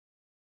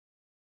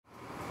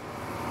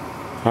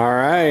All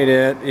right,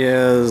 it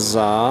is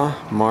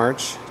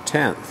March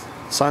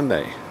 10th,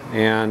 Sunday,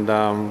 and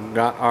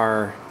got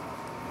our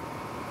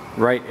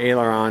right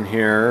aileron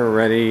here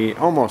ready,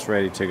 almost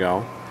ready to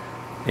go.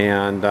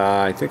 And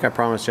I think I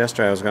promised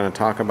yesterday I was going to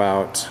talk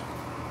about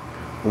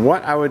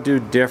what I would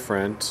do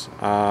different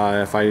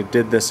if I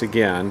did this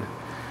again.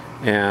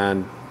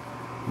 And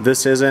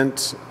this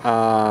isn't,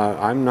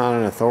 I'm not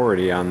an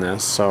authority on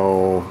this,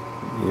 so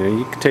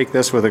you can take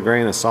this with a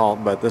grain of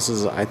salt, but this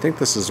is, I think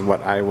this is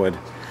what I would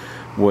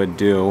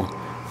do.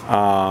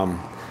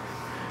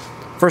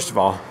 First of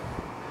all,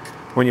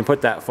 when you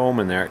put that foam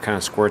in there, it kind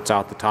of squirts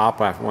out the top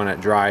when it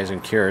dries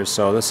and cures,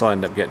 so this will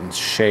end up getting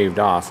shaved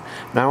off.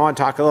 Now I want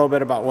to talk a little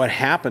bit about what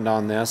happened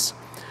on this.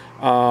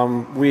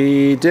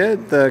 We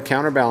did the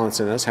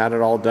counterbalance in this, had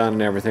it all done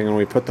and everything, and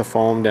we put the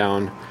foam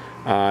down.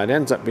 It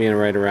ends up being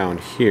right around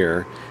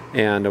here,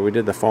 and we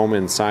did the foam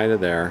inside of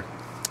there.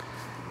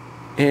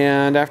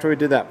 And after we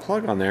did that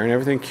plug on there and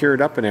everything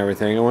cured up and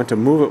everything, I went to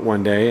move it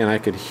one day and I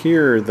could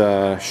hear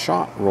the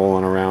shot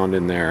rolling around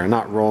in there.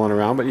 Not rolling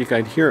around, but you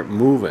could hear it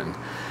moving.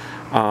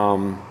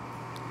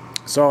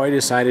 So I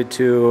decided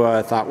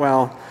to, thought,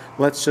 well,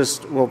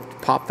 we'll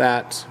pop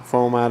that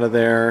foam out of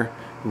there,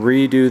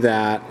 redo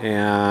that,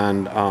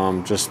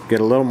 and just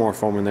get a little more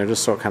foam in there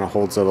just so it kind of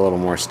holds it a little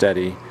more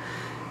steady.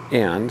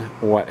 And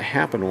what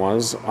happened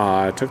was,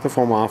 I took the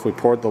foam off, we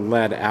poured the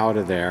lead out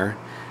of there,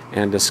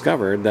 and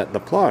discovered that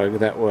the plug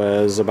that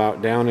was about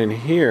down in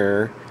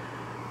here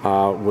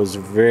was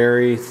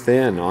very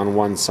thin on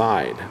one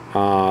side.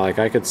 Like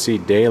I could see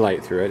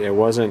daylight through it. It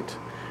wasn't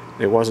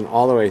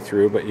all the way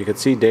through, but you could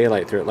see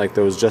daylight through it, like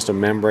there was just a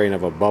membrane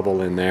of a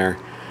bubble in there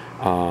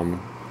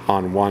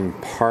on one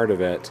part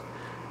of it,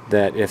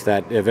 that if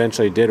that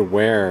eventually did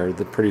wear,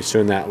 that pretty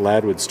soon that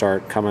lead would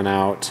start coming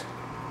out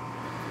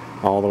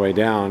all the way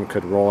down,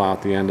 could roll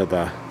out the end of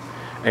the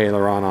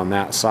aileron on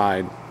that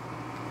side.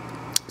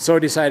 So I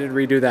decided to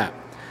redo that.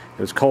 It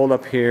was cold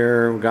up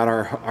here. We got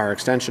our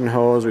extension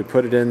hose, we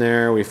put it in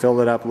there, we filled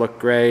it up, looked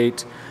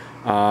great.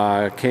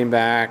 Came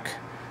back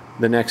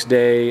the next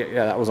day,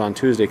 yeah, that was on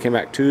Tuesday, came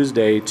back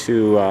Tuesday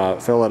to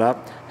fill it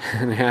up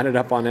and had it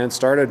up on end.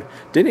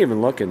 Didn't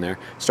even look in there,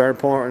 started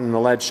pouring the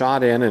lead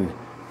shot in, and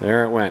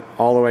there it went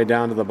all the way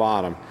down to the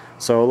bottom.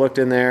 So I looked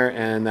in there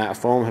and that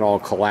foam had all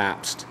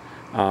collapsed.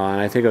 And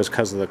I think it was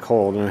because of the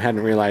cold, and I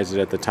hadn't realized it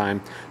at the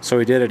time. So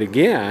we did it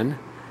again.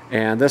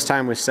 And this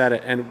time we set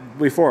it, and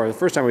the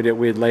first time we did it,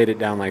 we had laid it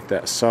down like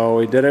this. So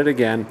we did it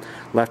again,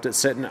 left it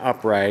sitting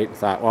upright,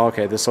 thought, well,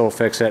 okay, this will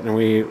fix it. And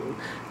we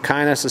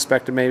kind of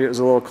suspected maybe it was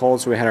a little cold,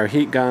 so we had our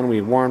heat gun,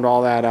 we warmed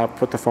all that up,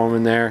 put the foam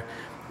in there.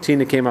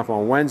 Tina came up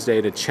on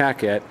Wednesday to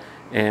check it,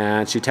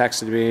 and she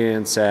texted me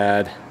and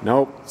said,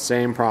 nope,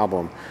 same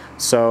problem.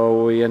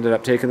 So we ended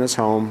up taking this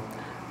home.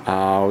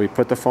 We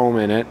put the foam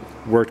in it,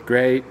 worked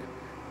great,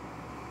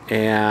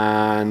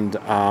 and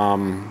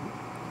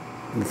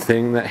the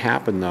thing that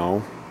happened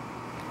though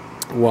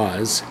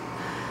was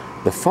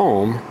the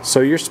foam. So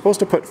you're supposed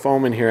to put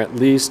foam in here at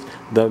least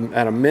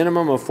at a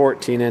minimum of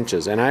 14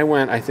 inches, and I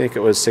went, I think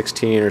it was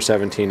 16 or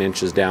 17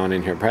 inches down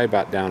in here, probably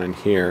about down in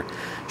here,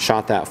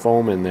 shot that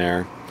foam in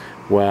there.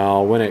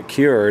 Well, when it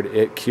cured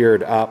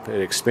up,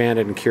 it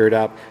expanded and cured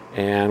up,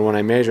 and when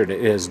I measured it,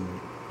 it is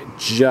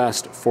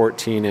just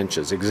 14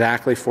 inches,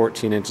 exactly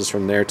 14 inches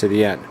from there to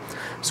the end.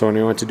 So when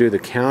we went to do the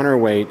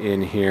counterweight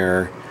in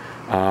here,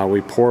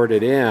 we poured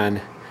it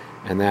in,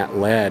 and that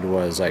lead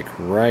was like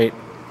right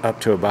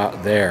up to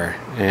about there,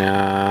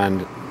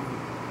 and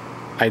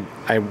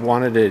I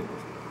wanted it,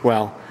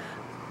 well,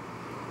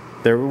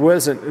 there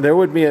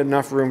would be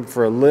enough room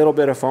for a little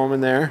bit of foam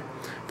in there,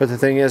 but the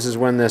thing is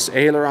when this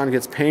aileron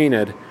gets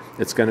painted,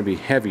 it's going to be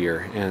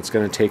heavier and it's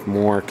going to take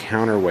more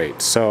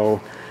counterweight. So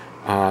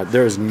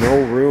there's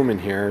no room in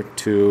here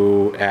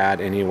to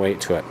add any weight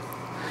to it.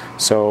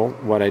 So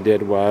what I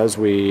did was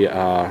we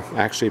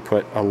actually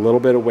put a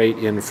little bit of weight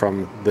in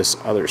from this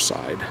other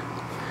side.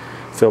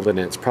 Filled it in.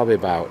 It's probably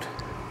about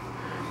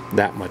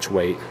that much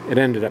weight. It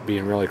ended up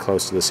being really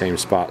close to the same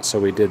spot. So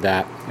we did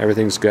that.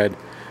 Everything's good.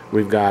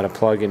 We've got a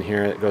plug in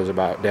here that goes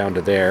about down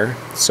to there.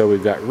 So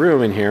we've got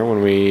room in here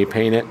when we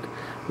paint it,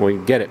 when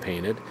we get it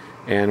painted.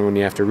 And when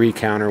you have to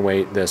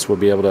re-counterweight this, we'll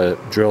be able to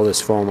drill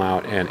this foam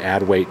out and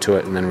add weight to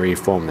it and then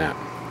re-foam that.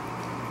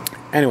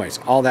 Anyways,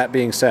 all that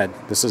being said,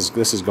 this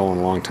is going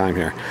a long time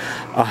here.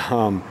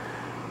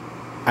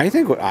 I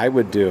think what I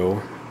would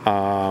do,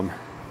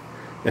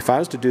 if I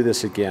was to do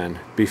this again,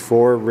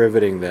 before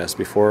riveting this,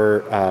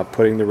 before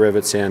putting the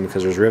rivets in,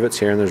 because there's rivets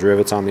here and there's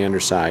rivets on the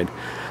underside,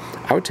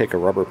 I would take a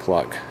rubber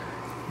plug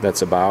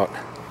that's about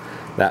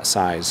that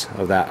size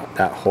of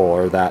that hole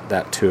or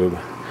that tube.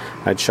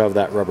 I'd shove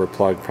that rubber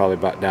plug probably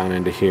about down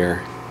into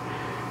here,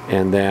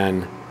 and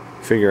then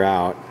figure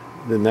out.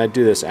 Then I'd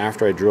do this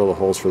after I drill the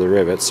holes for the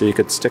rivets. So you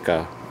could stick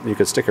a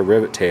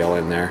rivet tail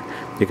in there.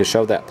 You could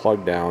shove that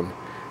plug down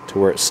to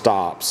where it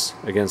stops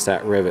against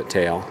that rivet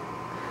tail,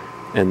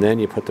 and then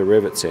you put the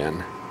rivets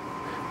in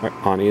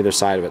on either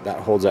side of it.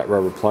 That holds that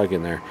rubber plug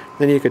in there.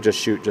 Then you could just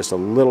shoot just a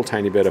little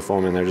tiny bit of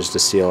foam in there just to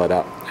seal it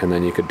up, and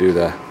then you could do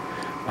the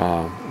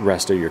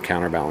rest of your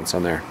counterbalance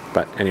on there.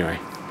 But anyway,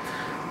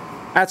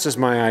 that's just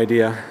my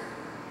idea.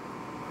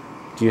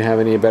 Do you have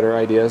any better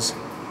ideas?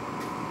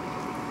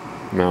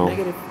 No.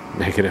 Negative.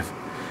 Negative.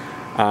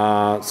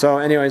 So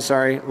anyway,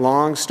 sorry,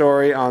 long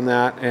story on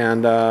that,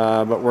 and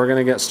but we're going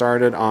to get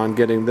started on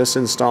getting this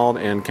installed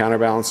and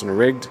counterbalanced and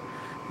rigged,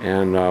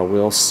 and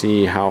we'll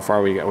see how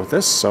far we get with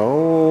this.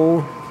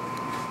 So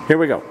here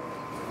we go.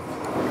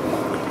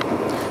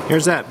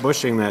 Here's that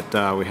bushing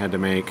that we had to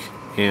make,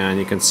 and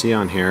you can see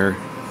on here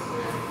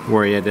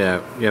where you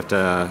have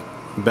to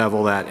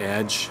bevel that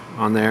edge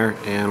on there,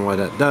 and what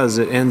it does,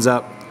 it ends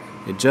up,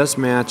 it just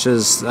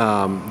matches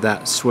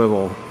that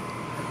swivel,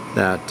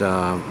 that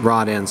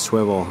rod end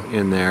swivel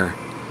in there.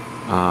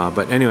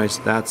 But anyways,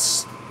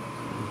 that's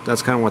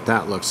kind of what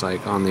that looks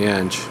like on the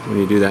edge when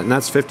you do that, and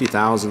that's 50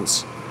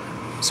 thousandths.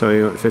 So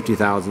you went 50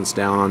 thousandths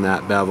down on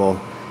that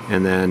bevel,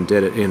 and then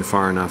did it in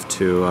far enough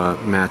to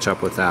match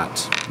up with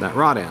that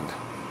rod end.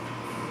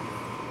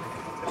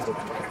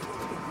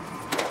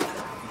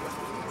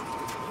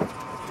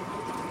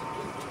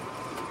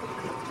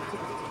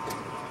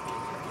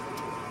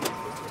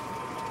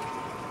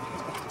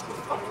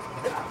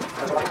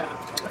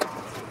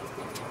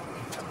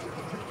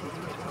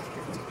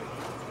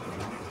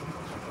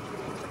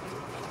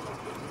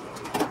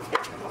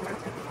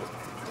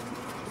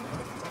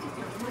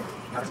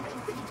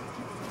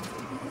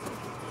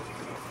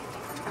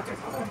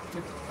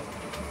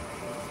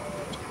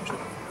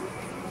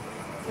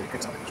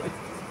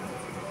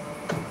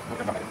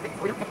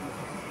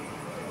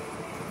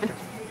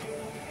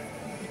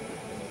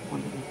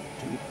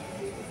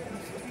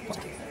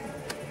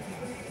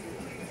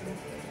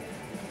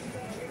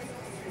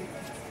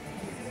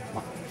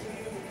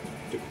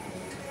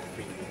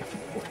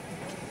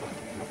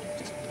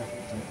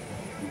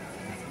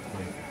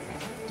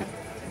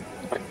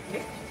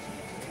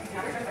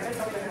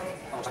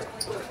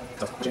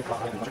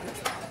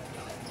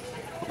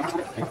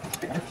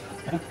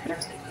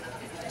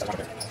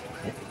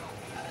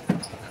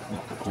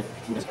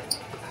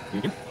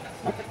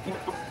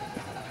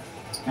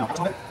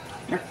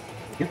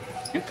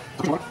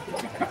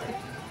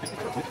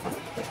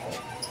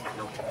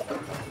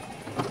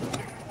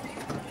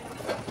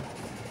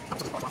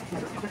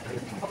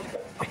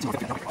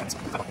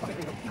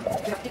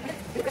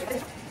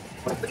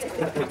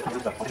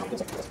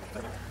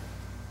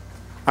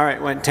 All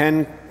right, went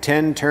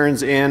 10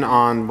 turns in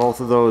on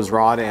both of those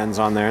rod ends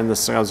on there, and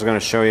this I was going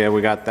to show you.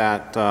 We got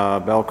that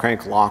bell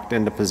crank locked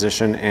into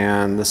position,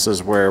 and this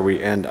is where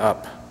we end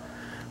up.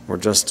 We're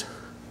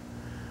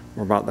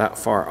about that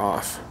far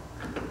off.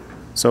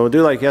 So we'll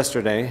do like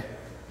yesterday,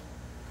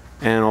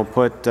 and we'll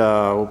put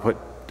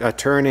a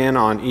turn in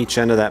on each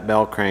end of that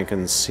bell crank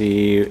and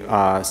see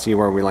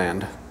where we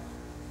land.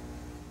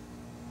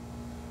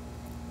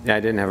 Yeah, I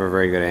didn't have a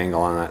very good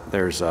angle on that.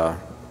 There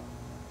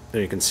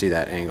you can see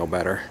that angle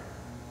better.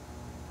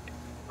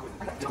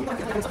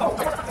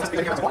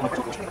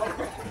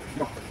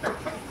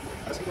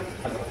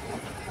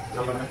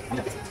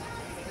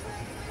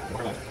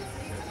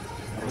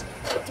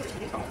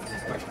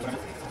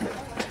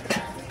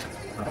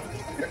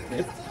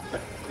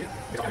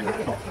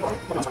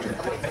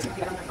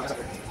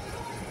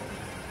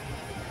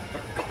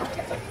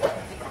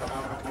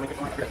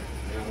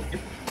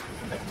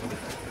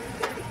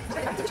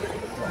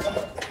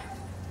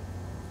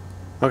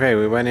 Okay,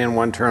 we went in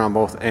one turn on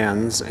both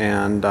ends,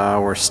 and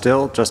we're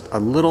still just a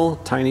little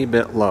tiny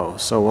bit low,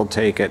 so we'll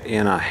take it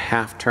in a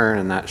half turn,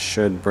 and that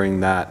should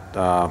bring that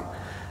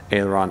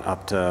aileron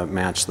up to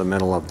match the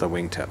middle of the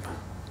wingtip.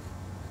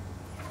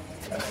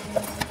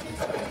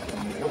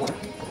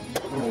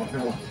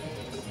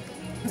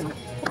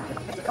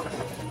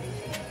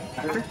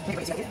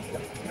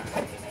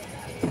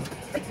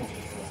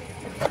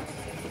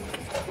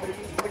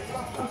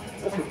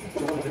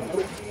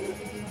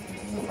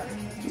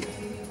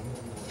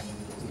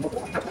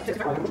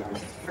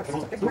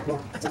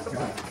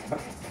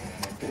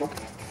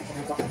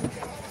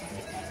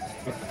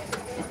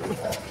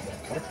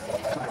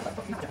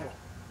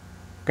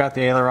 Got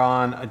the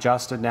aileron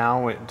adjusted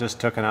now. It just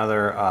took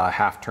another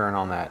half turn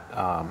on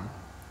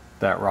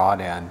that rod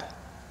end,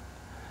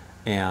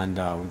 and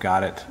we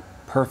got it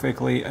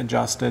perfectly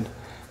adjusted.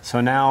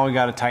 So now we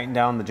got to tighten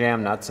down the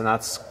jam nuts, and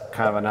that's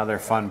kind of another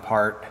fun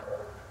part.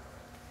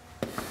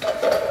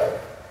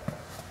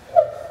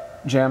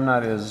 Jam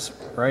nut is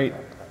right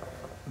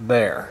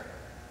there,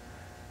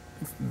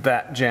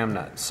 that jam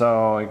nut.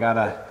 So I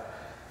gotta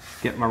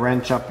get my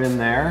wrench up in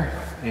there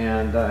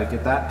and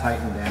get that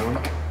tightened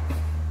down.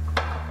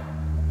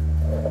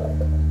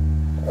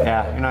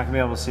 Yeah, you're not gonna be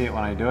able to see it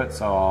when I do it,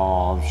 so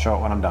I'll show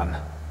it when I'm done.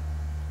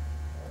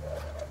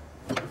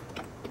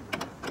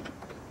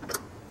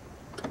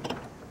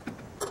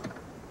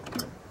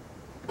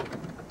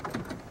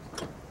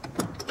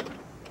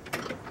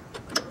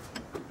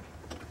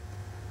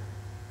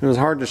 It was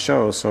hard to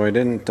show, so I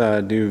didn't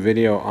do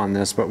video on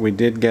this, but we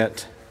did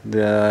get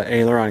the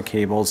aileron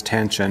cables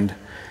tensioned,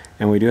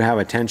 and we do have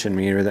a tension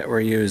meter that we're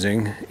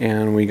using,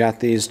 and we got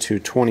these to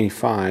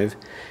 25.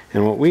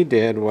 And what we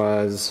did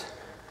was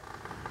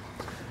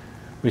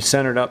we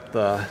centered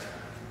the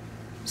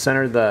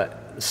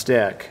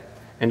stick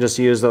and just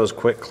use those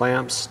quick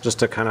clamps just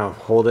to kind of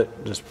hold it.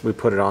 We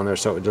put it on there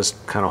so it would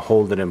just kind of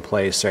hold it in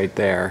place right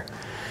there.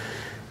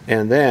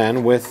 And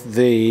then with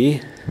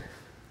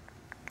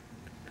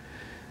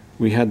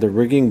we had the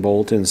rigging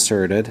bolt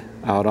inserted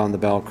out on the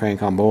bell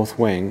crank on both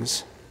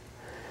wings.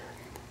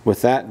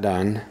 With that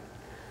done,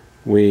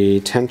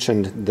 we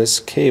tensioned this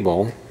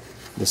cable,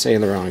 this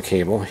aileron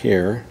cable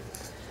here,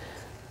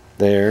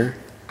 there,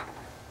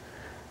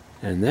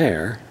 and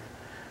there.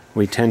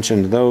 We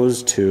tensioned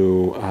those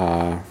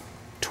to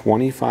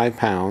 25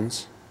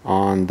 pounds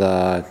on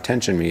the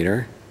tension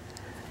meter.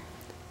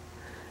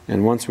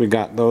 And once we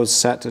got those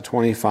set to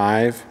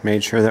 25,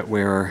 made sure that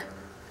we were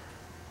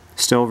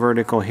still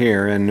vertical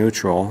here and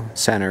neutral,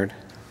 centered.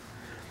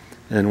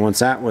 And once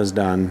that was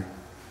done,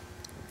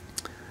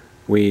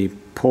 we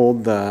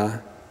pulled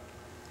the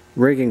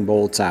rigging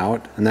bolts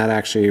out, and that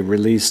actually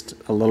released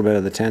a little bit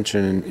of the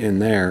tension in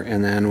there.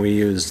 And then we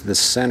used the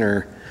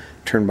center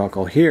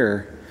turnbuckle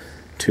here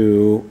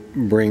to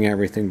bring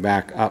everything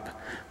back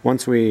up.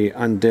 Once we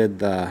undid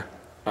the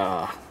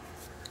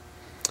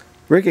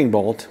rigging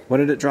bolt, what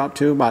did it drop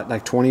to? About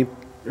like 20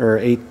 or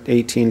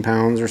 18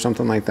 pounds or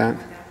something like that.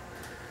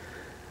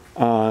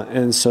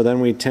 And so then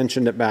we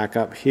tensioned it back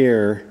up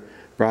here,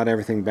 brought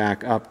everything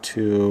back up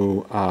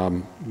to,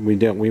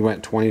 we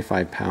went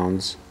 25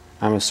 pounds.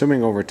 I'm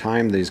assuming over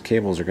time these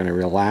cables are going to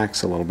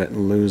relax a little bit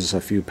and lose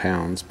a few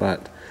pounds,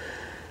 but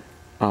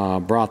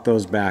brought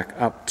those back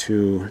up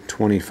to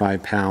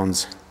 25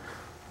 pounds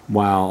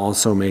while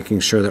also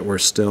making sure that we're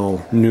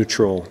still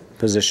neutral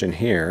position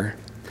here.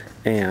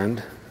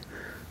 And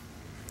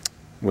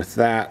with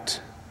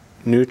that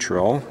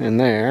neutral in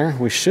there,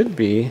 we should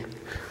be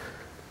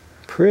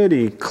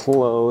pretty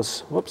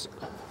close. Whoops.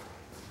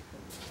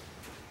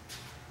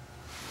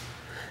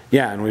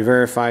 Yeah, and we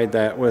verified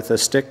that with a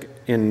stick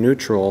in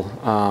neutral,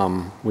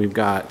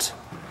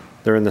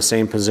 they're in the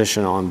same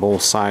position on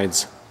both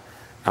sides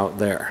out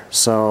there.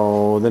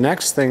 So the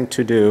next thing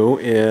to do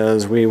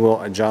is we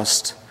will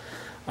adjust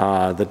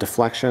the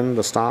deflection,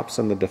 the stops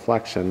and the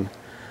deflection,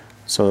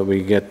 so that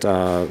we get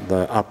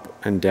the up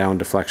and down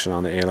deflection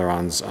on the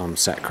ailerons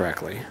set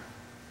correctly.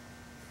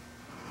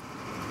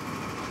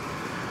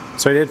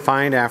 So I did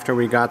find after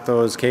we got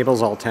those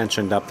cables all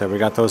tensioned up there, we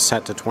got those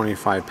set to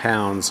 25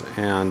 pounds,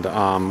 and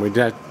we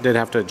did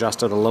have to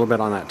adjust it a little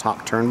bit on that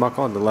top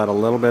turnbuckle to let a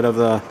little bit of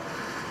the,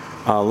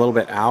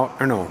 out,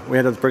 or no, we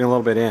had to bring a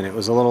little bit in. It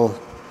was a little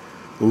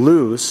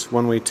loose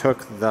when we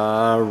took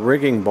the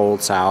rigging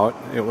bolts out.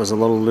 It was a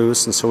little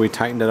loose, and so we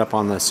tightened it up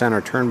on the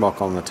center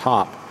turnbuckle on the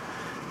top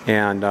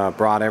and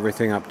brought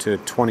everything up to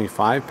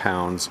 25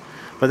 pounds.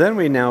 But then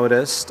we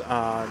noticed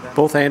that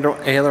both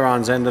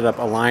ailerons ended up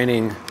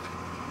aligning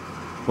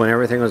when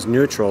everything was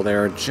neutral. They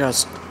were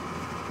just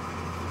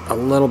a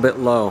little bit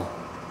low,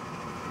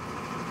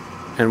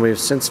 and we've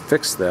since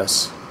fixed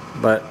this,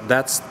 but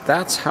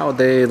that's how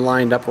they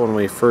lined up when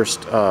we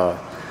first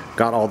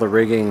got all the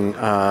rigging,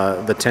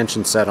 the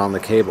tension set on the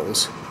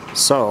cables.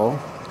 So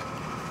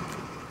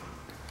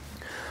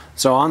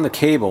on the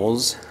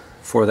cables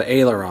for the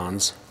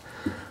ailerons,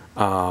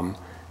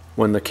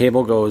 when the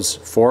cable goes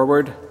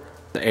forward,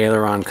 the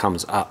aileron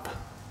comes up.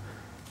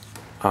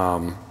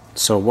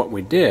 So what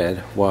we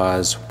did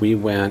was we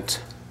went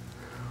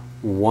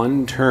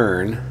one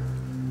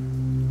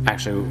turn.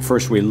 Actually,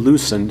 first we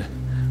loosened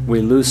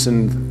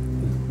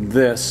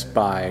this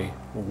by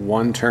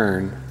one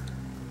turn,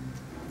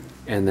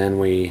 and then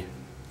we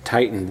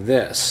tightened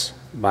this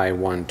by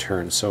one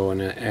turn. So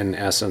in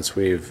essence,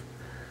 we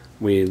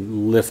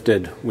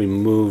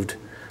moved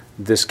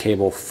this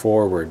cable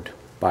forward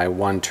by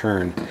one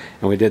turn,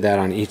 and we did that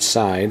on each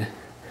side.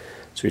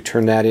 So we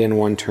turned that in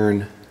one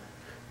turn,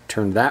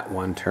 turned that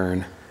one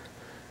turn,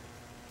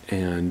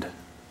 and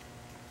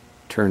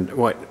turned,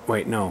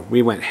 wait, no,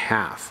 we went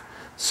half.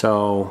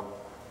 So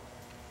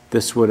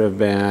this would have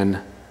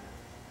been,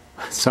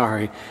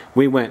 sorry,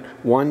 we went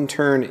one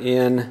turn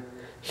in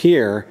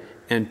here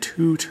and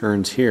two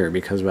turns here,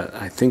 because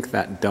I think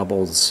that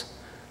doubles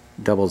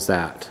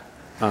that.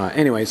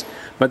 Anyways,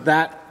 but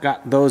that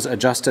got those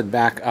adjusted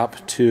back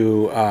up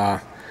to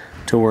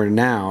where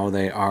now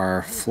they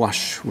are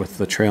flush with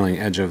the trailing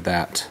edge of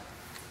that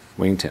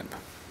wingtip.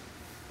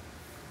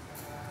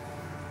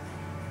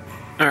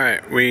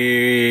 Alright,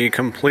 we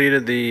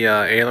completed the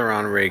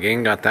aileron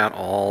rigging, got that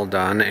all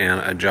done and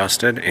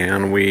adjusted,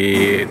 and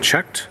we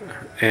checked,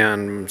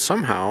 and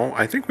somehow,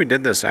 I think we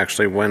did this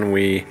actually when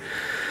we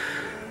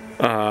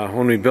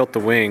built the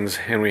wings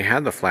and we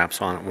had the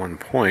flaps on at one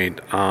point.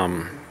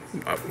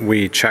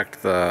 We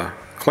checked the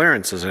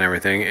clearances and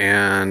everything,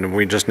 and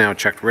we just now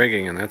checked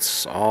rigging, and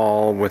that's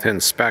all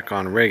within spec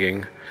on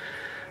rigging.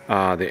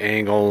 The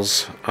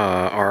angles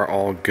are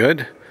all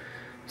good.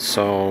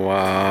 So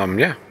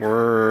yeah,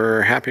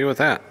 we're happy with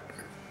that.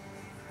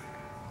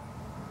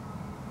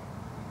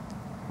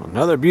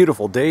 Another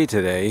beautiful day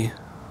today,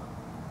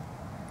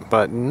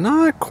 but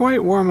not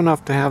quite warm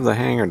enough to have the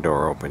hangar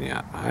door open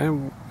yet.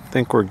 I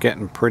think we're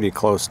getting pretty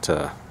close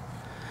to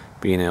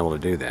being able to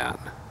do that.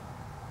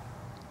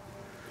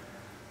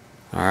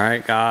 All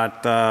right,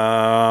 got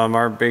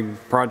our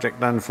big project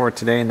done for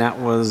today, and that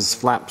was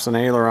flaps and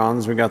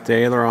ailerons. We got the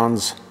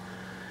ailerons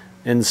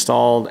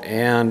installed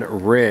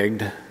and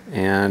rigged,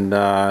 and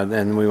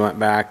then we went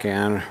back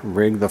and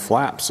rigged the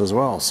flaps as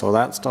well. So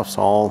that stuff's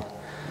all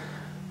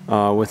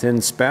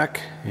within spec,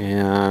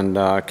 and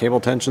cable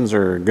tensions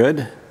are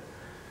good,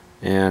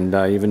 and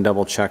even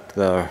double checked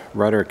the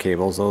rudder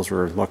cables. Those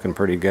were looking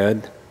pretty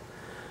good.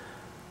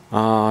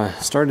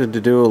 Started to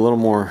do a little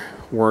more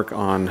work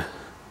on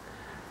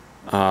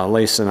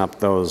lacing up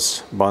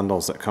those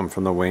bundles that come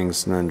from the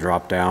wings and then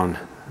drop down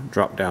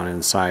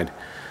inside.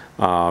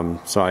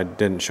 So I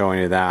didn't show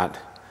any of that,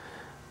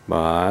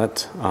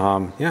 but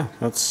yeah,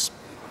 that's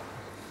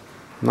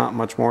not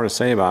much more to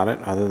say about it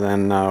other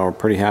than we're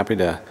pretty happy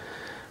to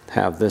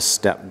have this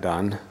step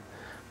done,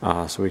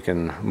 so we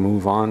can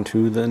move on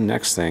to the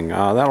next thing.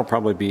 That'll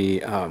probably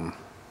be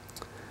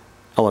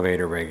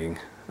elevator rigging,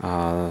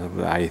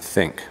 I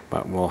think,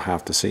 but we'll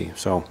have to see.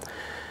 So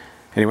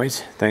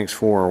anyways, thanks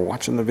for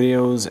watching the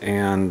videos,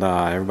 and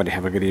everybody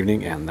have a good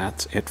evening, and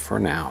that's it for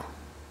now.